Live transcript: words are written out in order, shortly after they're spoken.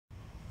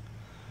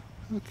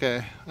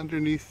Okay,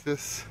 underneath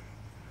this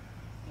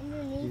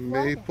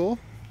Maple.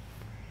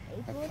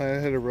 I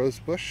planted a rose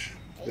bush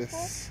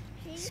this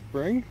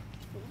spring.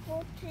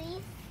 Maple tree.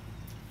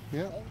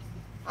 Yep.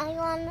 I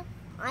want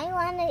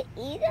to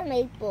eat a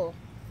maple.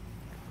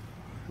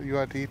 You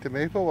want to eat the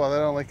maple? Well,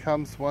 that only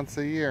comes once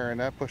a year, and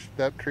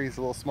that tree's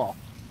a little small.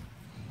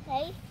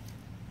 Okay.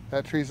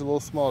 That tree's a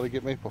little small to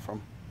get maple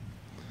from.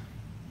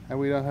 And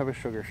we don't have a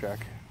sugar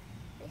shack.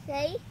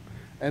 Okay.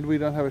 And we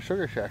don't have a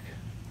sugar shack.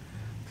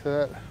 So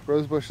that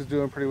rose bush is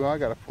doing pretty well. I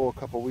got to pull a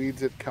couple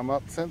weeds that come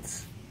up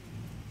since.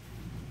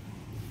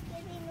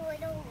 Getting a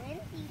little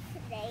windy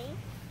today.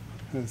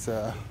 There's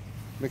a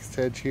mixed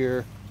hedge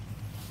here.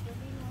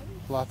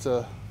 Lots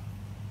of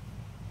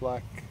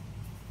black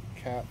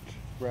capped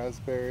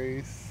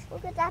raspberries.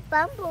 Look at that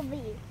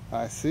bumblebee.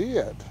 I see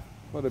it.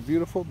 What a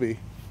beautiful bee.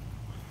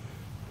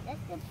 That's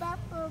a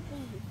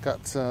bumblebee.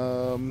 Got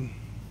some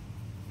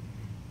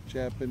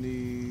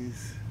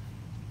Japanese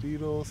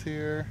beetles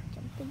here.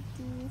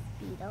 Japanese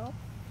beetle.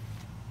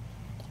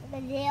 Look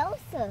at the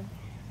Elsa.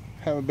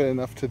 Haven't been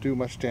enough to do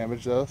much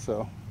damage though,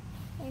 so.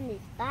 And the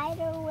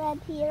spider web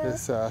here.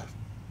 This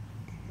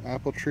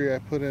apple tree I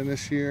put in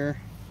this year.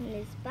 And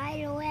the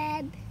spider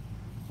web.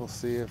 We'll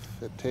see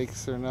if it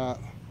takes or not.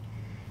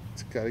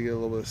 It's got to get a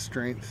little bit of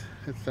strength.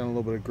 It's done a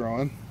little bit of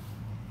growing.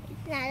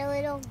 It's not a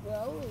little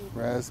growing.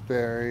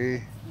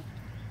 Raspberry.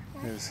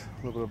 There's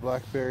a little bit of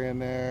blackberry in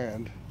there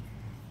and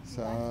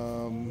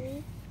some.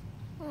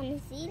 I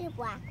want to see the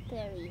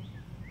blackberry.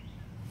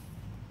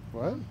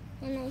 What?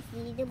 And I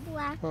see the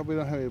black. Well, we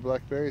don't have any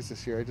blackberries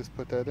this year. I just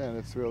put that in.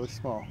 It's really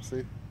small.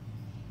 See?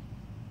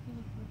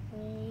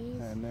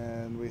 And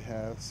then we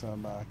have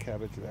some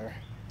cabbage there.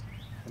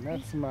 And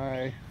that's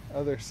my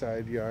other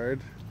side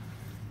yard.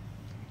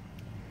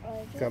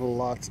 Got a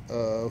lot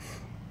of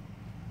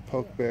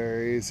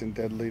pokeberries and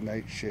deadly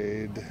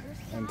nightshade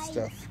and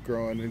stuff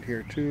growing in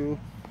here too.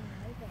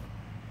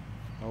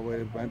 All the way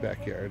to my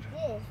backyard.